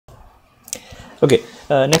Okay,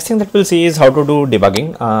 next thing that we'll see is how to do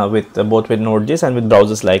debugging with both with Node.js and with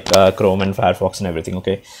browsers like Chrome and Firefox and everything.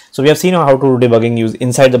 Okay, so we have seen how to do debugging use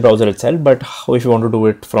inside the browser itself, but how if you want to do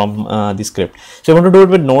it from the script. So you want to do it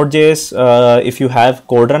with Node.js. If you have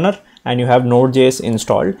Code Runner and you have Node.js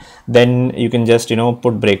installed, then you can just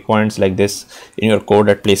put breakpoints like this in your code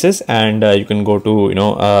at places, and you can go to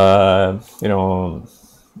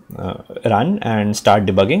run and start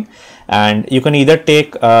debugging. And you can either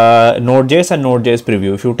take Node.js and Node.js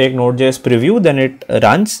preview. If you take Node.js preview, then it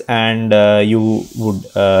runs and you would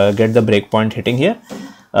get the breakpoint hitting here,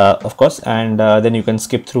 of course, and then you can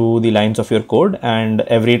skip through the lines of your code, and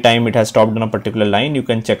every time it has stopped on a particular line, you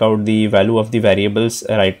can check out the value of the variables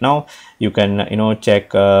right now. You can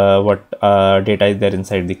check what data is there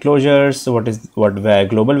inside the closures, what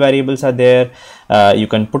global variables are there. You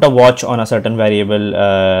can put a watch on a certain variable,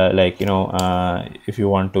 like if you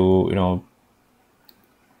want to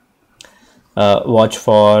watch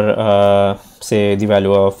for say the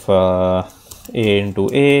value of a into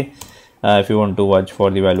a. If you want to watch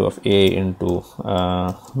for the value of a into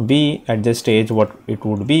b at this stage, what it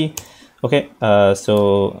would be. Okay,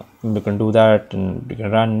 so you can do that, and you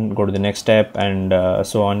can run, go to the next step, and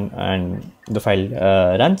so on, and the file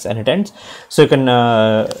runs and it ends. So you can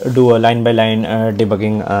do a line by line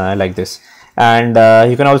debugging like this. And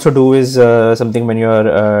you can also do is something when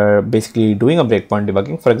you're basically doing a breakpoint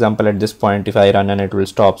debugging. For example, at this point, if I run and it will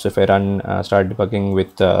stop. So if I run start debugging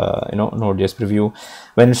with Node.js preview,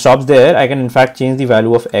 when it stops there, I can in fact change the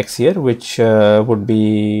value of x here, which would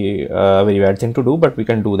be a very bad thing to do, but we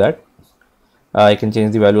can do that. I can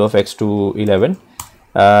change the value of x to 11,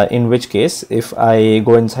 in which case if I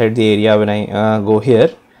go inside the area, when I go here,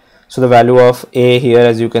 so the value of a here,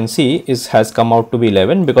 as you can see, has come out to be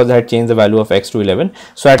 11 because I had changed the value of x to 11.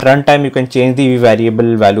 So at runtime, you can change the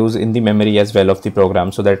variable values in the memory as well of the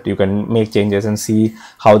program, so that you can make changes and see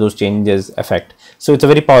how those changes affect. So it's a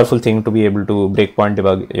very powerful thing to be able to breakpoint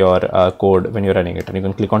debug your code when you're running it. And you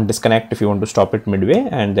can click on disconnect if you want to stop it midway,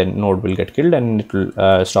 and then node will get killed and it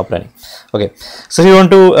will stop running. Okay, so if you want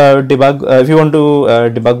to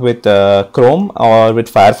debug with Chrome or with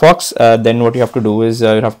Firefox, then what you have to do is you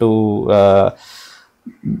have to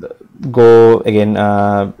go again,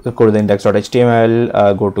 go to the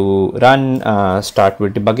index.html, go to run, start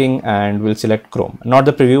with debugging, and we'll select Chrome, not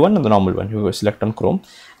the preview one, the normal one. You will select on Chrome,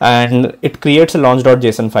 and it creates a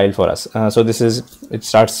launch.json file for us. So this is, it's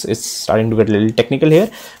starting to get a little technical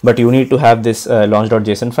here, but you need to have this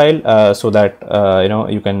launch.json file so that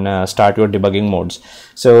you can start your debugging modes.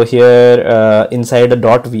 So here inside a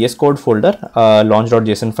 .vscode folder,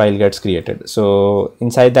 launch.json file gets created. So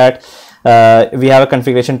inside that we have a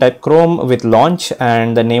configuration type Chrome with launch,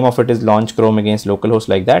 and the name of it is launch Chrome against localhost,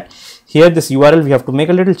 like that. Here this URL, we have to make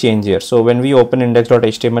a little change here. So when we open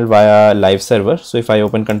index.html via live server, so if I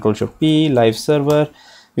open Ctrl+P live server,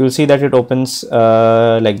 you will see that it opens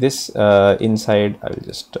like this. Inside, I will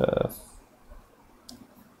just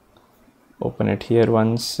open it here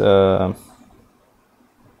once.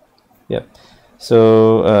 Yeah,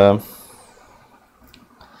 so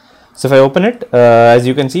if I open it, as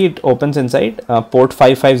you can see, it opens inside port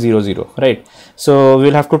 5500, right? So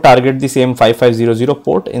we'll have to target the same 5500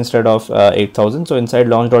 port instead of 8000. So inside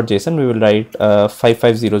launch.json, we will write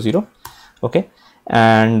 5500. Okay,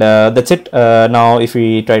 and that's it. Now if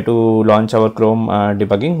we try to launch our Chrome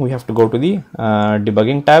debugging, we have to go to the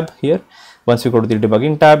debugging tab here. Once we go to the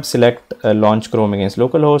debugging tab, select launch Chrome against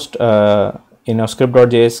localhost. In our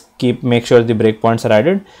script.js, make sure the breakpoints are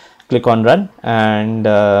added, click on run, and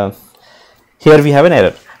here we have an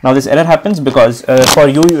error. Now this error happens because for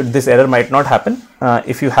you this error might not happen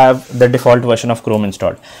if you have the default version of Chrome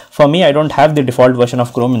installed. For me, I don't have the default version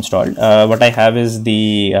of Chrome installed. What I have is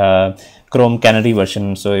the Chrome Canary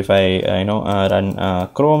version. So if I run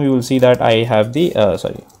Chrome, you will see that I have the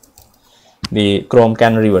the Chrome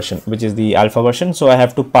Canary version, which is the alpha version. So I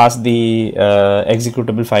have to pass the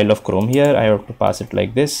executable file of Chrome here. I have to pass it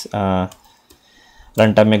like this,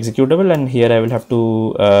 runtime executable, and here I will have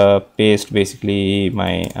to paste basically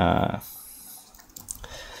my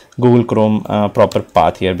Google Chrome proper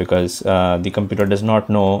path here, because the computer does not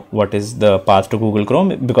know what is the path to Google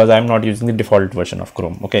Chrome, because I am not using the default version of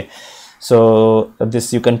Chrome. Okay, so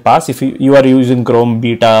this you can pass. If you are using Chrome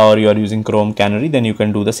Beta or you are using Chrome Canary, then you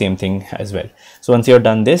can do the same thing as well. So once you have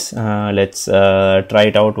done this, let's try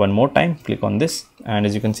it out one more time. Click on this, and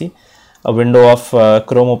as you can see, a window of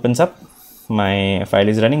Chrome opens up. My file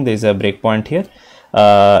is running. There is a breakpoint here,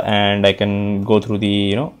 and I can go through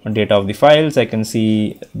the data of the files. I can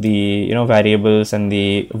see the variables and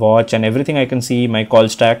the watch and everything. I can see my call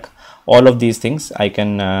stack, all of these things I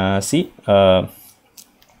can see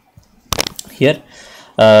here.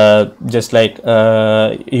 Just like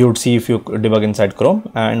you would see if you debug inside Chrome,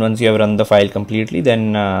 and once you have run the file completely,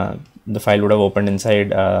 then the file would have opened inside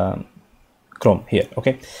Chrome here.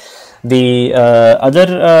 Okay. The other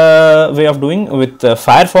way of doing with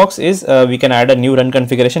Firefox is we can add a new run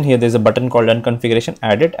configuration. Here there's a button called run configuration,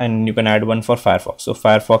 add it, and you can add one for Firefox. So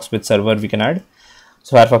Firefox with server we can add.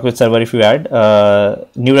 So Firefox with server, if you add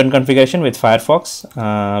new run configuration with Firefox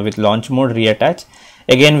with launch mode reattach,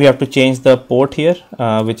 again we have to change the port here,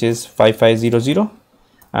 which is 5500,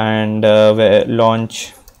 and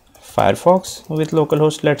launch Firefox with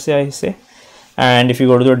localhost, let's say I say. And if you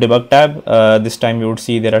go to the debug tab, this time you would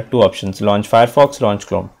see there are two options: launch Firefox, launch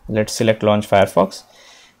Chrome. Let's select launch Firefox,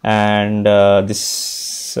 and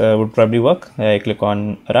this would probably work. I click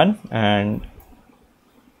on run, and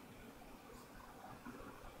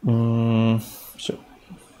so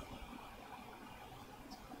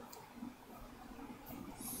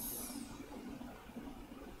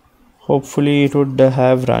hopefully it would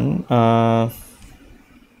have run.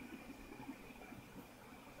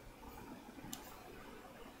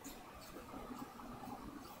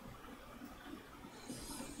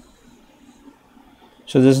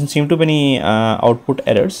 So there doesn't seem to be any output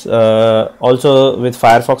errors. Also with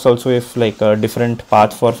Firefox, also if like a different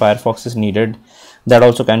path for Firefox is needed, that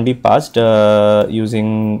also can be passed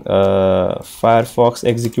using Firefox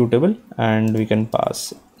executable, and we can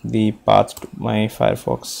pass the path to my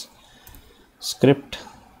Firefox script.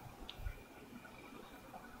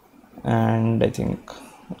 And I think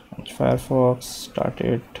Firefox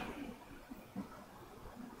started.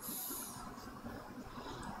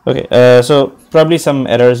 Okay, so probably some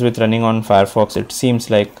errors with running on Firefox, it seems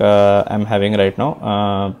like I'm having right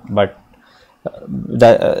now, but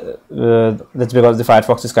that's because the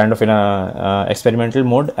Firefox is kind of in a experimental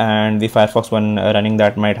mode, and the Firefox one running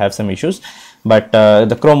that might have some issues, but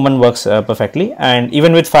the Chrome one works perfectly. And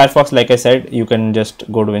even with Firefox, like I said, you can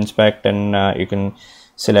just go to inspect, and you can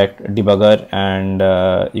select debugger, and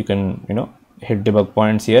you can hit debug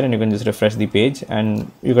points here, and you can just refresh the page,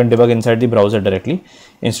 and you can debug inside the browser directly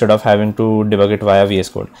instead of having to debug it via VS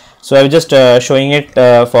Code. So I was just showing it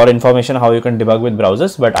for information how you can debug with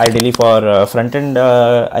browsers, but ideally for front end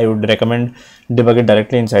I would recommend debug it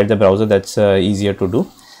directly inside the browser. That's easier to do.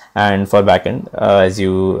 And for backend, as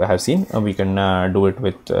you have seen, we can do it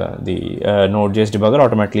with the Node.js debugger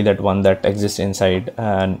automatically, that one that exists inside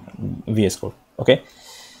VS Code. Okay.